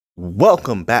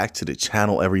Welcome back to the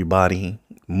channel, everybody.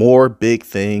 More big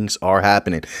things are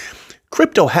happening.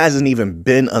 Crypto hasn't even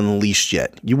been unleashed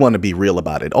yet. You want to be real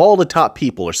about it. All the top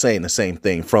people are saying the same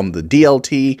thing, from the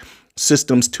DLT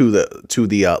systems to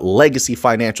the legacy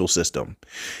financial system.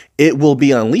 It will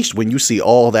be unleashed when you see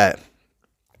all that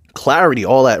clarity,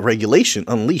 all that regulation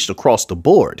unleashed across the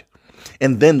board.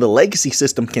 And then the legacy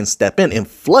system can step in and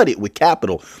flood it with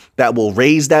capital that will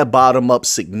raise that bottom up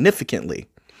significantly.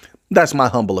 That's my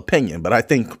humble opinion, but I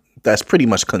think that's pretty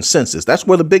much consensus. That's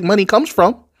where the big money comes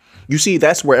from. You see,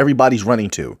 that's where everybody's running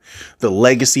to. The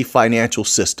legacy financial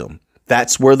system.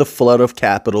 That's where the flood of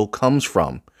capital comes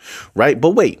from, right?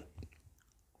 But wait,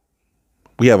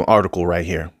 we have an article right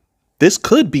here. This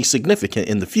could be significant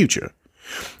in the future.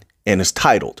 And it's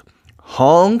titled,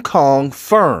 Hong Kong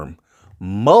Firm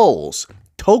Mulls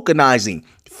Tokenizing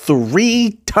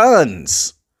 3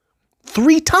 tons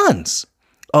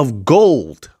of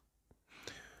gold.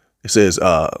 It says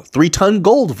 3-ton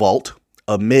gold vault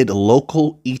amid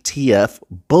local ETF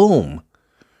boom.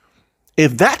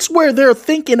 If that's where they're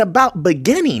thinking about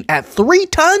beginning, at 3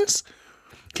 tons,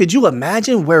 could you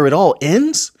imagine where it all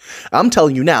ends? I'm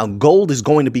telling you now, gold is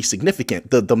going to be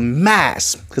significant. The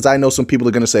mass, because I know some people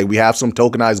are going to say we have some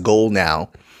tokenized gold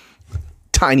now.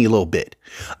 Tiny little bit.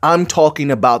 I'm talking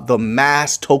about the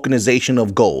mass tokenization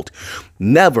of gold.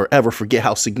 Never, ever forget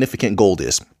how significant gold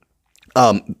is.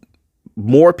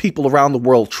 More people around the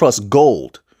world trust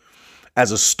gold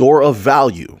as a store of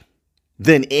value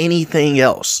than anything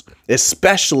else,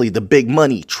 especially the big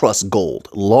money trust gold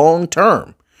long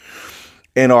term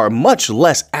and are much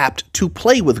less apt to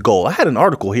play with gold. I had an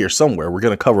article here somewhere we're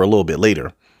going to cover a little bit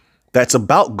later that's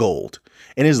about gold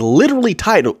and is literally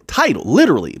titled,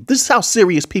 literally, this is how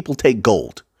serious people take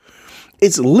gold.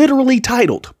 It's literally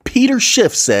titled, Peter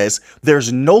Schiff says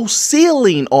there's no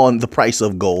ceiling on the price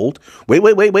of gold.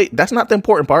 Wait. That's not the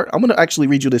important part. I'm going to actually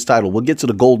read you this title. We'll get to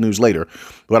the gold news later,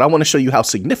 but I want to show you how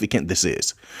significant this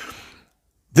is.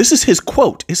 This is his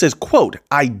quote. It says, quote,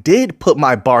 I did put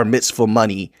my bar mitzvah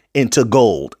money into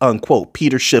gold, unquote.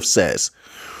 Peter Schiff says,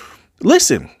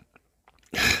 listen,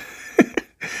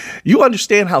 you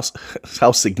understand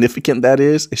how significant that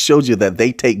is? It shows you that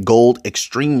they take gold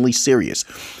extremely serious.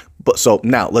 But so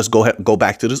now let's go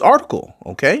back to this article.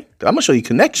 OK, I'm going to show you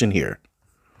connection here.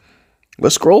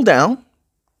 Let's scroll down.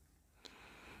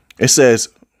 It says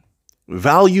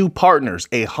Value Partners,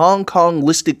 a Hong Kong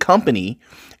listed company,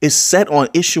 is set on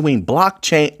issuing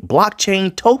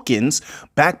blockchain tokens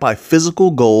backed by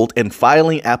physical gold and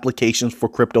filing applications for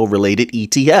crypto related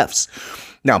ETFs.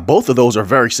 Now, both of those are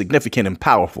very significant and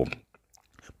powerful,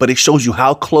 but it shows you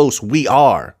how close we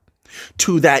are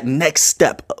to that next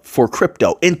step for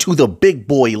crypto, into the big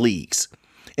boy leagues,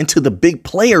 into the big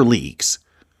player leagues,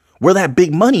 where that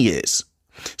big money is.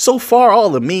 So far, all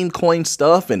the meme coin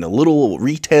stuff and the little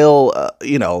retail,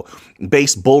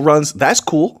 based bull runs, that's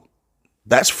cool.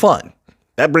 That's fun.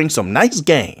 That brings some nice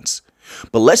gains.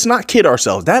 But let's not kid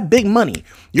ourselves. That big money,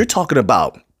 you're talking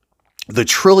about the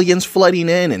trillions flooding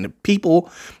in, and people,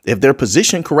 if they're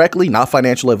positioned correctly, not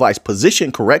financial advice,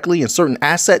 positioned correctly in certain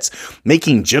assets,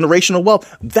 making generational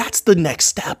wealth, that's the next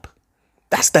step.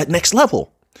 That's that next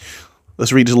level.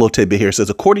 Let's read this little tidbit here. It says,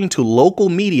 according to local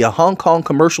media, Hong Kong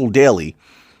Commercial Daily,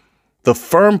 the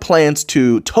firm plans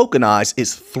to tokenize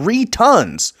its 3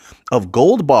 tons of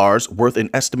gold bars worth an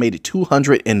estimated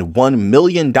 $201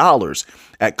 million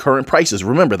at current prices.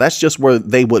 Remember, that's just where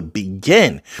they would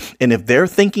begin. And if they're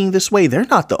thinking this way, they're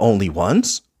not the only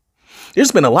ones.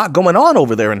 There's been a lot going on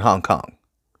over there in Hong Kong.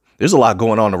 There's a lot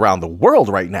going on around the world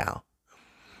right now.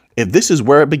 If this is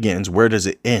where it begins, where does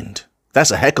it end?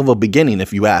 That's a heck of a beginning,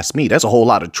 if you ask me. That's a whole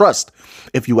lot of trust,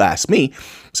 if you ask me.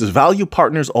 It says Value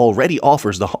Partners already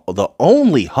offers the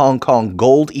only Hong Kong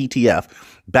gold ETF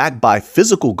backed by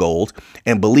physical gold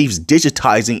and believes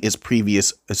digitizing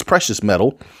its precious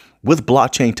metal with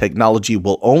blockchain technology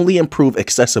will only improve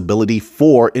accessibility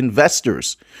for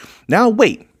investors. Now,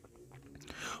 wait,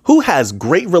 who has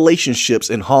great relationships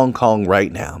in Hong Kong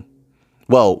right now?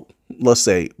 Well, let's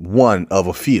say one of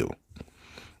a few.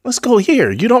 Let's go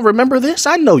here. You don't remember this?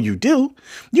 I know you do.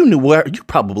 You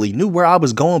probably knew where I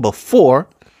was going before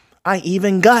I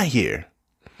even got here.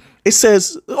 It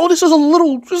says, oh, this is a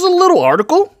little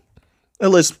article. At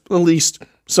least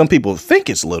some people think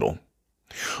it's little.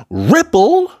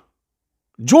 Ripple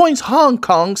joins Hong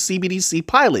Kong CBDC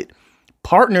pilot,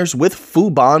 partners with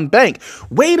Fubon Bank.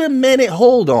 Wait a minute.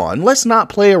 Hold on. Let's not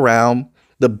play around.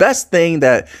 The best thing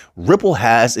that Ripple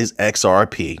has is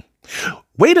XRP.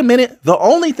 Wait a minute. The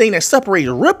only thing that separates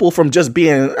Ripple from just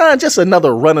being just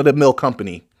another run-of-the-mill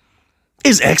company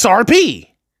is XRP.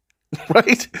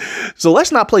 right? So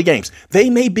let's not play games. They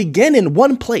may begin in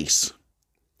one place,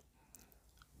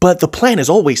 but the plan is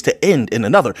always to end in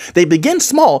another. They begin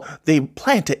small, they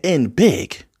plan to end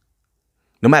big.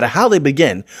 No matter how they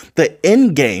begin, the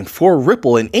end game for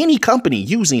Ripple and any company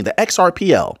using the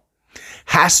XRPL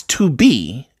has to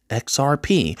be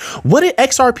XRP. What did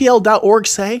XRPL.org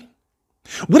say?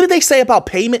 What did they say about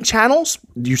payment channels?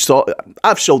 You saw,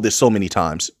 I've showed this so many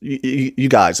times. You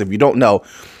guys, if you don't know,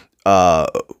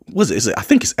 what is it? I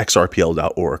think it's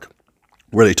XRPL.org,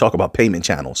 where they talk about payment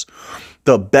channels.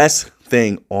 The best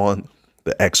thing on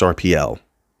the XRPL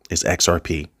is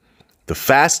XRP. The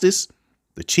fastest,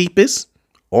 the cheapest,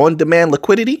 on-demand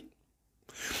liquidity.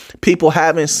 People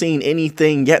haven't seen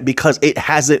anything yet because it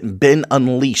hasn't been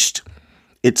unleashed.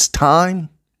 Its time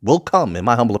will come, in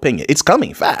my humble opinion. It's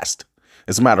coming fast,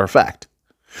 as a matter of fact.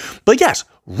 But yes,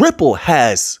 Ripple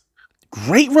has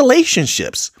great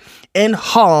relationships in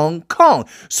Hong Kong.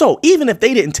 So even if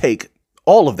they didn't take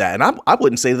all of that, and I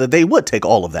wouldn't say that they would take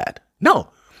all of that. No,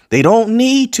 they don't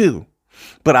need to.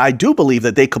 But I do believe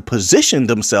that they could position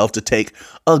themselves to take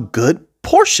a good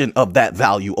portion of that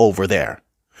value over there.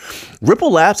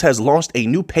 Ripple Labs has launched a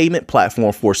new payment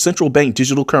platform for central bank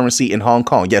digital currency in Hong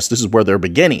Kong. Yes, this is where they're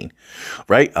beginning,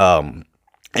 right?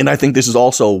 And I think this is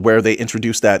also where they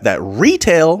introduced that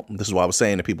retail. This is what I was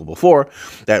saying to people before,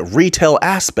 that retail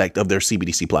aspect of their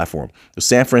CBDC platform. The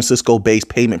San Francisco-based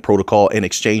payment protocol and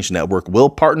exchange network will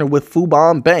partner with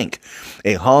Fubon Bank,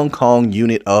 a Hong Kong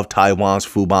unit of Taiwan's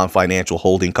Fubon Financial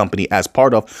Holding Company, as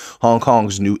part of Hong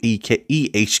Kong's new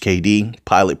EHKD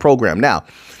pilot program. Now,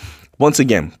 once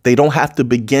again, they don't have to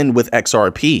begin with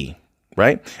XRP.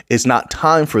 Right? It's not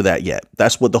time for that yet.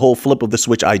 That's what the whole flip of the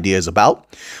switch idea is about.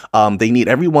 They need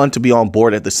everyone to be on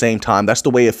board at the same time. That's the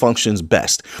way it functions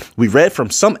best. We read from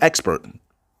some expert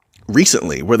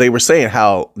recently where they were saying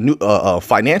how new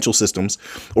financial systems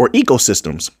or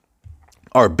ecosystems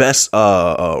are best.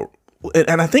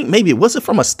 And I think maybe was it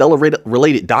from a Stellar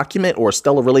related document or a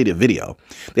Stellar related video?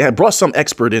 They had brought some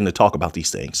expert in to talk about these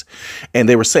things, and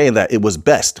they were saying that it was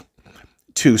best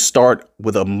to start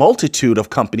with a multitude of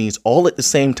companies all at the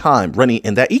same time running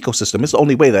in that ecosystem. It's the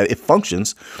only way that it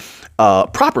functions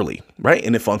properly, right?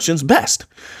 And it functions best.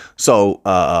 So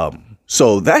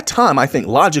that time, I think,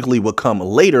 logically would come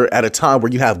later at a time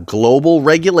where you have global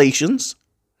regulations,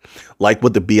 like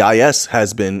what the BIS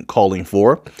has been calling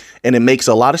for. And it makes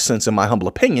a lot of sense, in my humble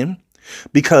opinion,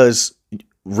 because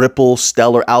Ripple,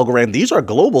 Stellar, Algorand, these are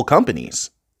global companies.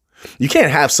 You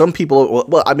can't have some people,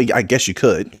 well, I mean, I guess you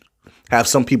could have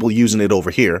some people using it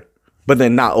over here, but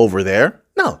then not over there.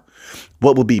 No.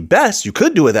 What would be best, you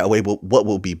could do it that way, but what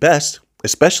will be best,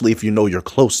 especially if you know you're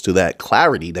close to that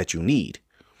clarity that you need,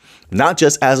 not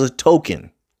just as a token,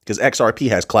 because XRP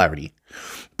has clarity,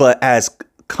 but as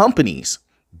companies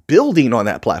building on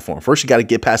that platform. First, you got to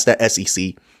get past that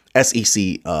SEC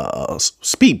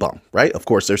speed bump, right? Of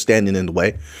course, they're standing in the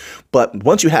way. But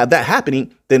once you have that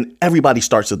happening, then everybody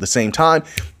starts at the same time.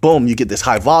 Boom, you get this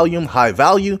high volume, high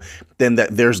value. Then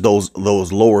there's those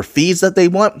lower fees that they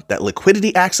want, that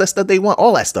liquidity access that they want,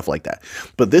 all that stuff like that.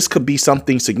 But this could be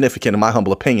something significant, in my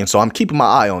humble opinion. So I'm keeping my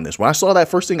eye on this. When I saw that,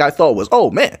 first thing I thought was,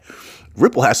 oh man,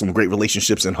 Ripple has some great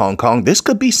relationships in Hong Kong. This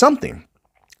could be something,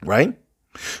 right?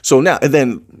 So now, and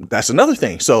then that's another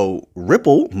thing. So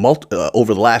Ripple,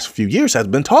 over the last few years, has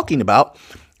been talking about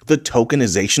the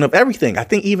tokenization of everything. I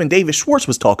think even David Schwartz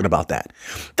was talking about that.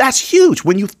 That's huge.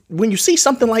 When you see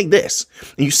something like this,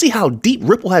 and you see how deep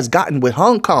Ripple has gotten with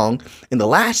Hong Kong in the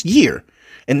last year,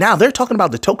 and now they're talking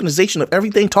about the tokenization of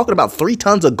everything, talking about 3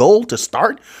 tons of gold to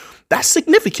start. That's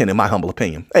significant, in my humble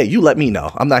opinion. Hey, you let me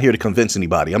know. I'm not here to convince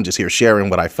anybody. I'm just here sharing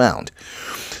what I found.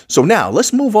 So now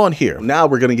let's move on here. Now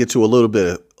we're going to get to a little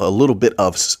bit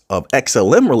of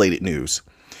XLM related news.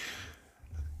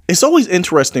 It's always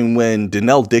interesting when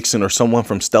Denell Dixon or someone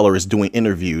from Stellar is doing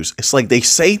interviews. It's like they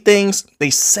say things, they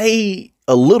say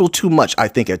a little too much, I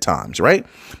think, at times, right?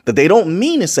 That they don't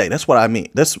mean to say. That's what I mean.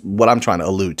 That's what I'm trying to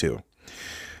allude to.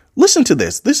 Listen to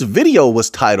this. This video was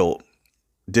titled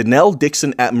Denell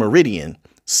Dixon at Meridian,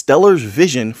 Stellar's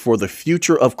Vision for the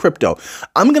Future of Crypto.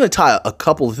 I'm going to tie a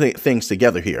couple of things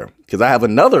together here because I have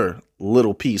another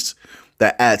little piece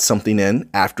that adds something in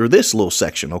after this little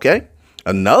section, okay?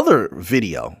 Another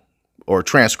video or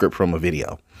transcript from a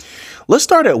video. Let's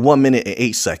start at 1 minute and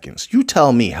 8 seconds. You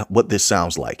tell me what this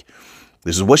sounds like.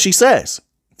 This is what she says.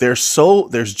 There's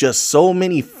just so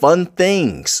many fun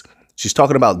things. She's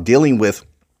talking about dealing with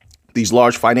these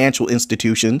large financial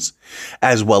institutions,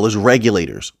 as well as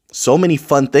regulators. So many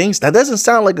fun things. That doesn't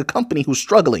sound like a company who's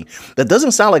struggling. That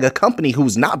doesn't sound like a company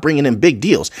who's not bringing in big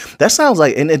deals. That sounds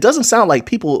like, and it doesn't sound like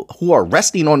people who are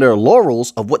resting on their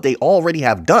laurels of what they already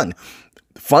have done.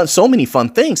 Fun, so many fun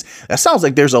things. That sounds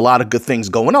like there's a lot of good things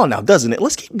going on now, doesn't it?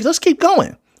 Let's keep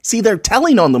going. See, they're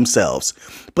telling on themselves,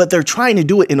 but they're trying to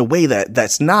do it in a way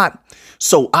that's not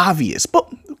so obvious, but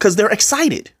because they're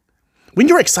excited. When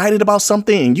you're excited about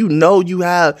something and you know you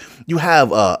have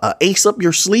a ace up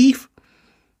your sleeve,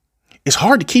 it's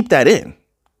hard to keep that in.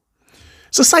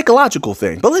 It's a psychological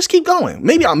thing, but let's keep going.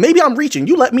 Maybe I'm reaching.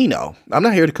 You let me know. I'm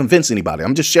not here to convince anybody.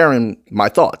 I'm just sharing my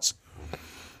thoughts.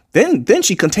 Then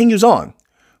she continues on.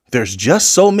 There's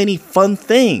just so many fun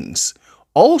things.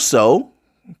 Also,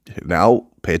 now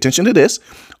pay attention to this.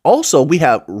 Also, we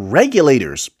have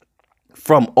regulators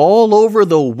from all over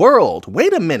the world.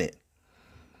 Wait a minute.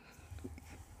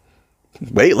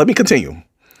 Wait, let me continue.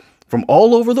 From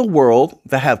all over the world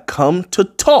that have come to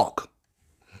talk.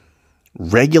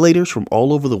 Regulators from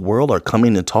all over the world are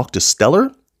coming to talk to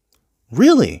Stellar?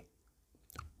 Really?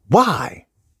 Why?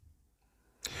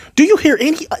 Do you hear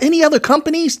any other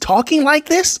companies talking like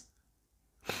this?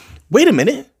 Wait a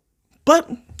minute. But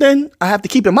then I have to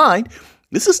keep in mind,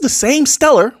 this is the same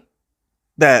Stellar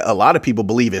that a lot of people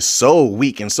believe is so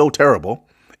weak and so terrible,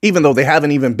 even though they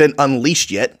haven't even been unleashed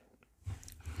yet.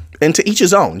 And to each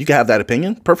his own. You can have that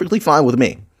opinion. Perfectly fine with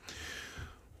me.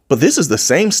 But this is the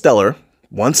same Stellar,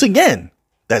 once again,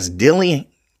 that's dealing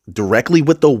directly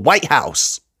with the White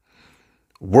House,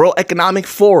 World Economic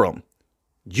Forum,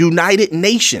 United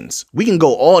Nations. We can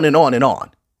go on and on and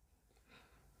on.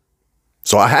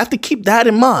 So I have to keep that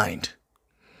in mind.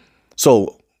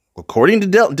 So according to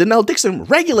Denell Dixon,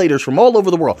 regulators from all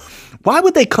over the world, why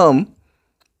would they come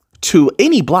to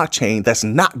any blockchain that's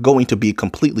not going to be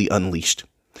completely unleashed?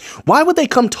 Why would they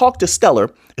come talk to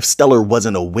Stellar if Stellar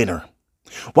wasn't a winner?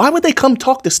 Why would they come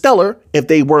talk to Stellar if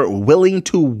they weren't willing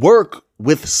to work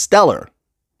with Stellar?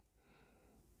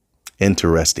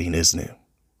 Interesting, isn't it?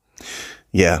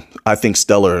 Yeah, I think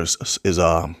Stellar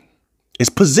is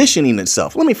positioning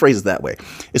itself. Let me phrase it that way.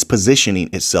 It's positioning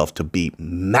itself to be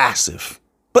massive.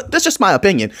 But that's just my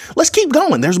opinion. Let's keep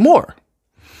going. There's more.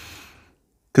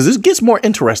 Because this gets more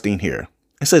interesting here.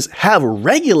 It says, have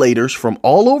regulators from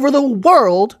all over the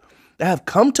world that have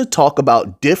come to talk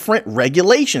about different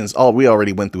regulations. Oh, we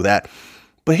already went through that.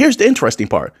 But here's the interesting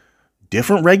part.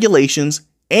 Different regulations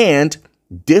and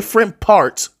different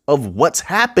parts of what's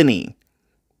happening.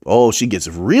 Oh, she gets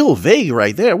real vague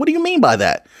right there. What do you mean by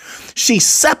that? She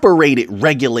separated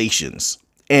regulations.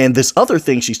 And this other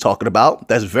thing she's talking about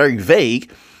that's very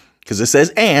vague because it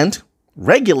says and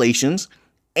regulations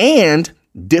and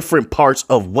different parts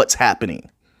of what's happening.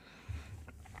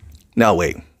 Now,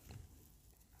 wait.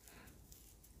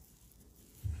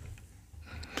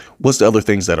 What's the other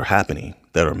things that are happening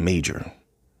that are major?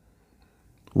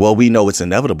 Well, we know it's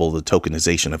inevitable, the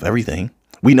tokenization of everything.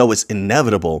 We know it's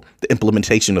inevitable, the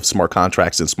implementation of smart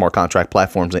contracts and smart contract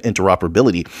platforms and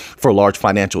interoperability for large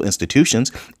financial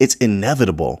institutions. It's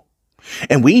inevitable.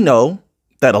 And we know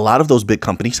that a lot of those big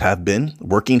companies have been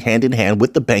working hand in hand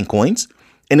with the bank coins.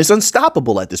 And it's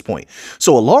unstoppable at this point.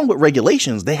 So along with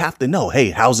regulations, they have to know,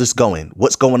 hey, how's this going?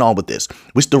 What's going on with this?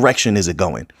 Which direction is it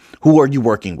going? Who are you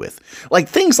working with? Like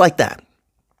things like that.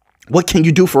 What can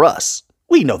you do for us?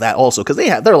 We know that also because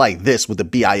they're like this with the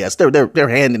BIS. They're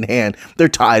hand in hand. They're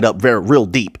tied up real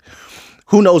deep.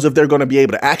 Who knows if they're going to be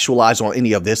able to actualize on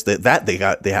any of this that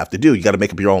they have to do. You got to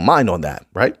make up your own mind on that,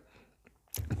 right?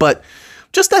 But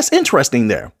just that's interesting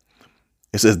there.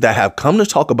 It says that have come to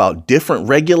talk about different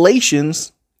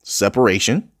regulations,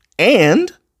 separation,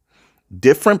 and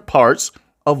different parts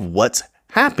of what's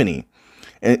happening.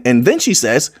 And then she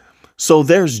says, so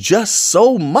there's just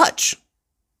so much.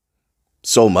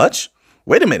 So much?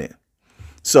 Wait a minute.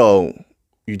 So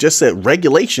you just said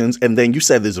regulations, and then you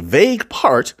said this vague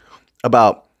part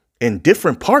about in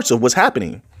different parts of what's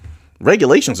happening.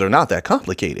 Regulations are not that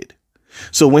complicated.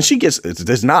 So when she gets,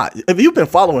 there's not, if you've been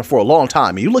following for a long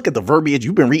time and you look at the verbiage,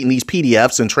 you've been reading these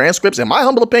PDFs and transcripts, in my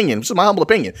humble opinion,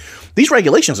 these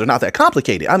regulations are not that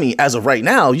complicated. I mean, as of right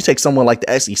now, you take someone like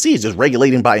the SEC is just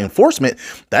regulating by enforcement.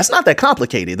 That's not that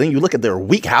complicated. Then you look at their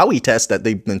weak Howey test that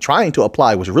they've been trying to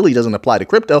apply, which really doesn't apply to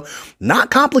crypto.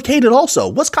 Not complicated also.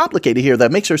 What's complicated here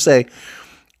that makes her say,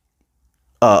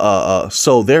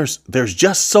 so there's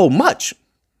just so much.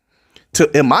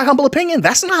 In my humble opinion,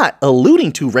 that's not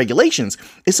alluding to regulations.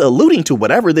 It's alluding to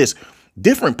whatever this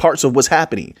different parts of what's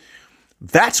happening.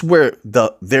 That's where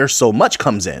there's so much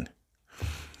comes in.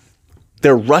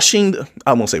 They're rushing.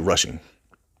 I won't say rushing.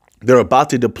 They're about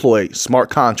to deploy smart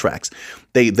contracts.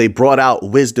 They brought out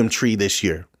Wisdom Tree this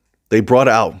year. They brought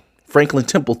out Franklin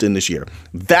Templeton this year.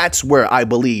 That's where I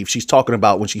believe she's talking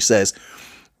about when she says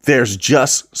there's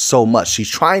just so much. She's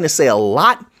trying to say a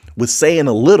lot with saying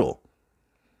a little.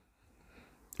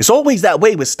 It's always that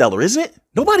way with Stellar, isn't it?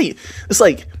 Nobody, it's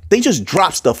like they just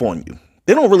drop stuff on you.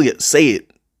 They don't really say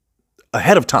it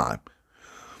ahead of time.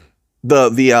 The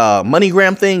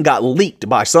MoneyGram thing got leaked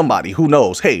by somebody. Who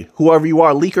knows? Hey, whoever you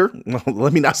are, leaker,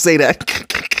 let me not say that.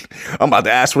 I'm about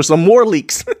to ask for some more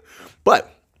leaks.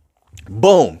 But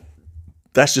boom,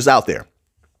 that's just out there.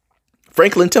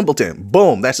 Franklin Templeton,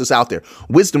 boom, that's just out there.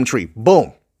 Wisdom Tree,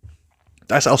 boom.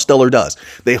 That's how Stellar does.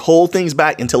 They hold things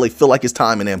back until they feel like it's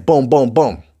time, and then boom, boom,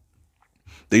 boom.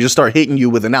 They just start hitting you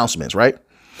with announcements, right?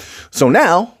 So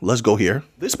now, let's go here.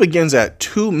 This begins at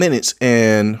 2 minutes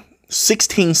and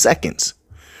 16 seconds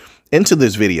into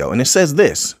this video, and it says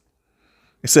this.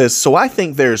 It says, so I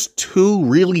think there's two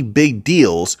really big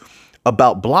deals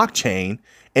about blockchain,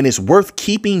 and it's worth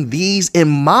keeping these in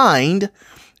mind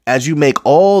as you make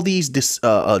all these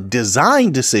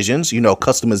design decisions, you know,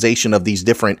 customization of these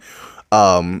different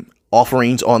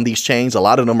offerings on these chains. A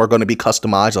lot of them are going to be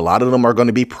customized. A lot of them are going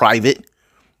to be private,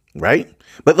 right?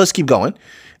 But let's keep going.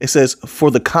 It says,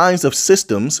 for the kinds of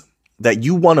systems that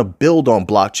you want to build on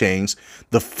blockchains,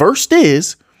 the first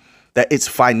is that it's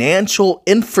financial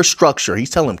infrastructure. He's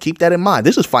telling them, keep that in mind.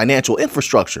 This is financial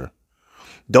infrastructure.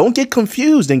 Don't get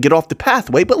confused and get off the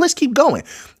pathway, but let's keep going.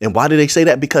 And why do they say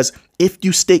that? Because if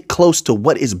you stick close to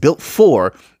what it's built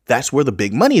for, that's where the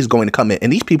big money is going to come in.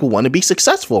 And these people want to be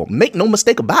successful. Make no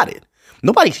mistake about it.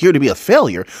 Nobody's here to be a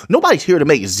failure. Nobody's here to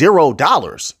make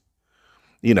 $0,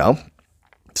 you know?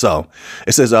 So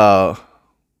it says,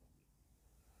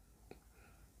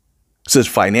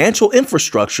 financial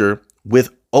infrastructure with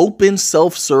open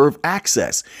self-serve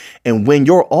access. And when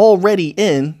you're already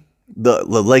in the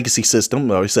legacy system,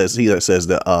 or he says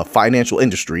the financial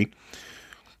industry,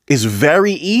 is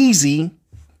very easy.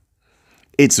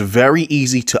 It's very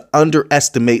easy to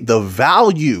underestimate the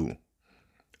value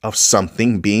of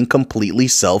something being completely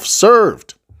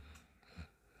self-served.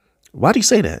 Why do you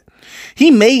say that?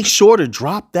 He made sure to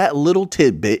drop that little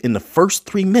tidbit in the first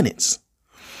 3 minutes.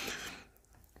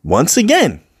 Once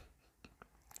again,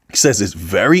 he says it's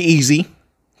very easy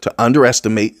to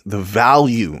underestimate the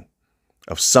value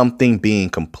of something being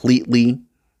completely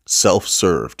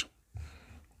self-served,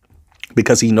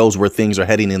 because he knows where things are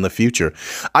heading in the future.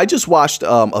 I just watched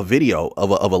a video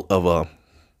of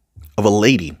a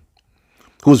lady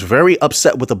who was very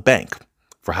upset with a bank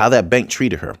for how that bank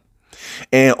treated her.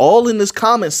 And all in this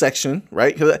comment section,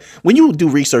 right? When you do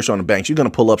research on the banks, you're going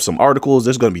to pull up some articles.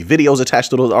 There's going to be videos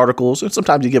attached to those articles. And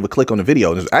sometimes you give a click on the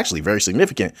video, and it's actually very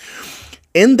significant.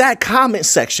 In that comment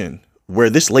section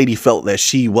where this lady felt that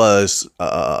she was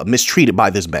mistreated by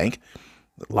this bank,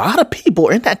 a lot of people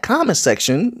in that comment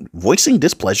section voicing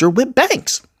displeasure with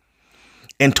banks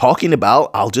and talking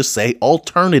about, I'll just say,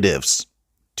 alternatives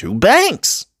to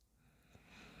banks.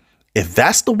 If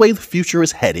that's the way the future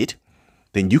is headed,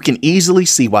 then you can easily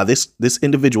see why this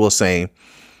individual is saying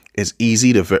it's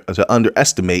easy to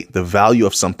underestimate the value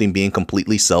of something being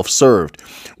completely self-served,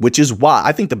 which is why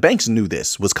I think the banks knew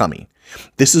this was coming.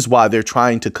 This is why they're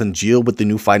trying to congeal with the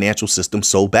new financial system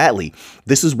so badly.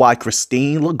 This is why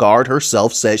Christine Lagarde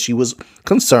herself said she was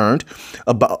concerned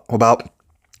about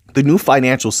the new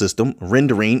financial system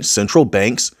rendering central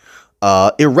banks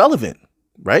irrelevant,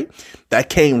 right? That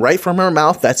came right from her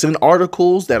mouth. That's in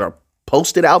articles that are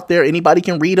posted out there. Anybody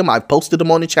can read them. I've posted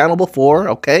them on the channel before.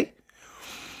 Okay.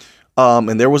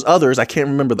 And there was others. I can't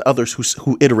remember the others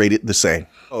who iterated the same.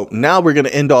 Oh, now we're going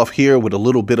to end off here with a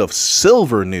little bit of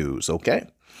silver news. Okay.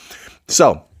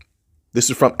 So this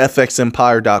is from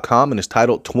fxempire.com and it's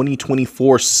titled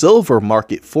 2024 Silver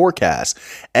Market Forecast.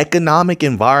 Economic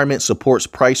environment supports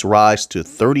price rise to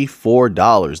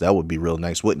 $34. That would be real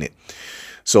nice, wouldn't it?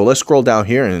 So let's scroll down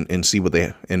here and see what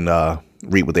they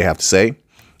read what they have to say.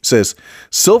 It says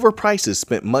silver prices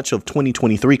spent much of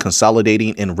 2023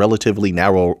 consolidating in relatively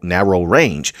narrow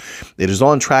range. It is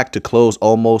on track to close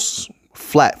almost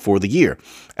flat for the year.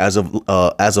 As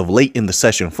of late in the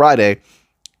session Friday,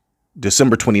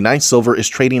 December 29th, silver is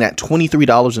trading at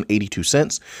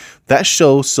 $23.82. That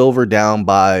shows silver down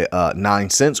by 9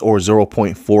 cents or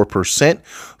 0.4%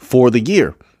 for the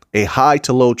year. A high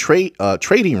to low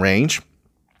trading range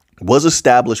was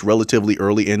established relatively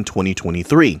early in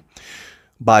 2023.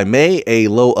 By May, a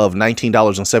low of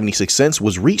 $19.76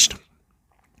 was reached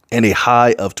and a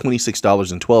high of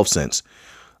 $26.12.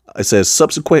 It says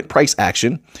subsequent price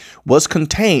action was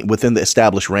contained within the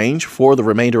established range for the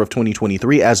remainder of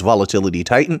 2023 as volatility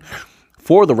tightened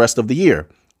for the rest of the year.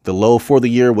 The low for the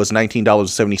year was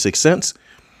 $19.76.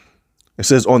 It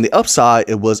says on the upside,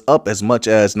 it was up as much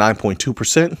as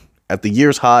 9.2% at the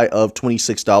year's high of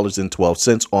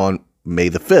 $26.12 on May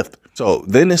the 5th. So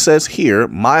then it says here,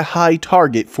 my high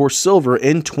target for silver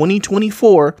in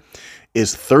 2024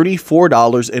 is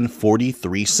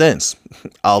 $34.43.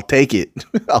 I'll take it.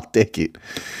 I'll take it.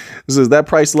 It says that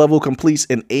price level completes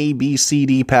an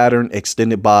ABCD pattern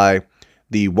extended by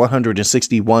the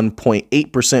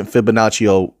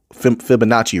 161.8%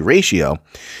 Fibonacci ratio,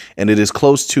 and it is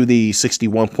close to the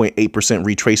 61.8%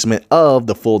 retracement of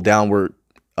the full downward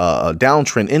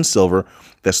downtrend in silver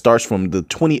that starts from the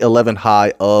 2011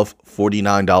 high of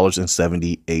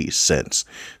 $49.78.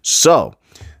 So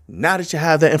now that you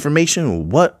have that information,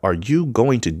 what are you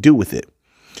going to do with it?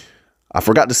 I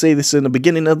forgot to say this in the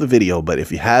beginning of the video, but if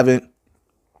you haven't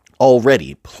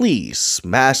already, please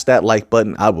smash that like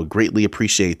button. I would greatly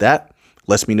appreciate that.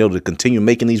 Lets me know to continue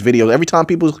making these videos. Every time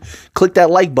people click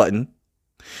that like button,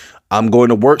 I'm going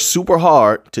to work super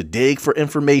hard to dig for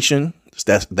information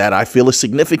that I feel is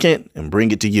significant and bring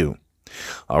it to you.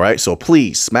 All right, so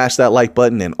please smash that like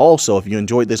button. And also, if you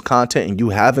enjoyed this content and you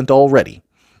haven't already,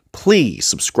 please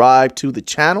subscribe to the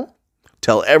channel.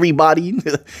 Tell everybody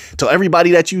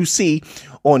that you see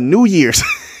on New Year's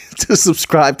to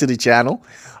subscribe to the channel.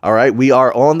 All right, we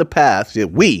are on the path.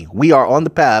 We are on the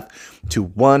path to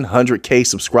 100K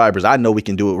subscribers. I know we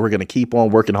can do it. We're going to keep on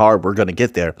working hard. We're going to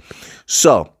get there.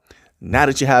 So now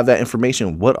that you have that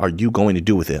information, what are you going to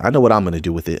do with it? I know what I'm going to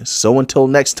do with it. So until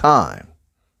next time,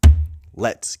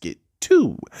 let's get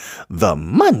to the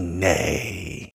money.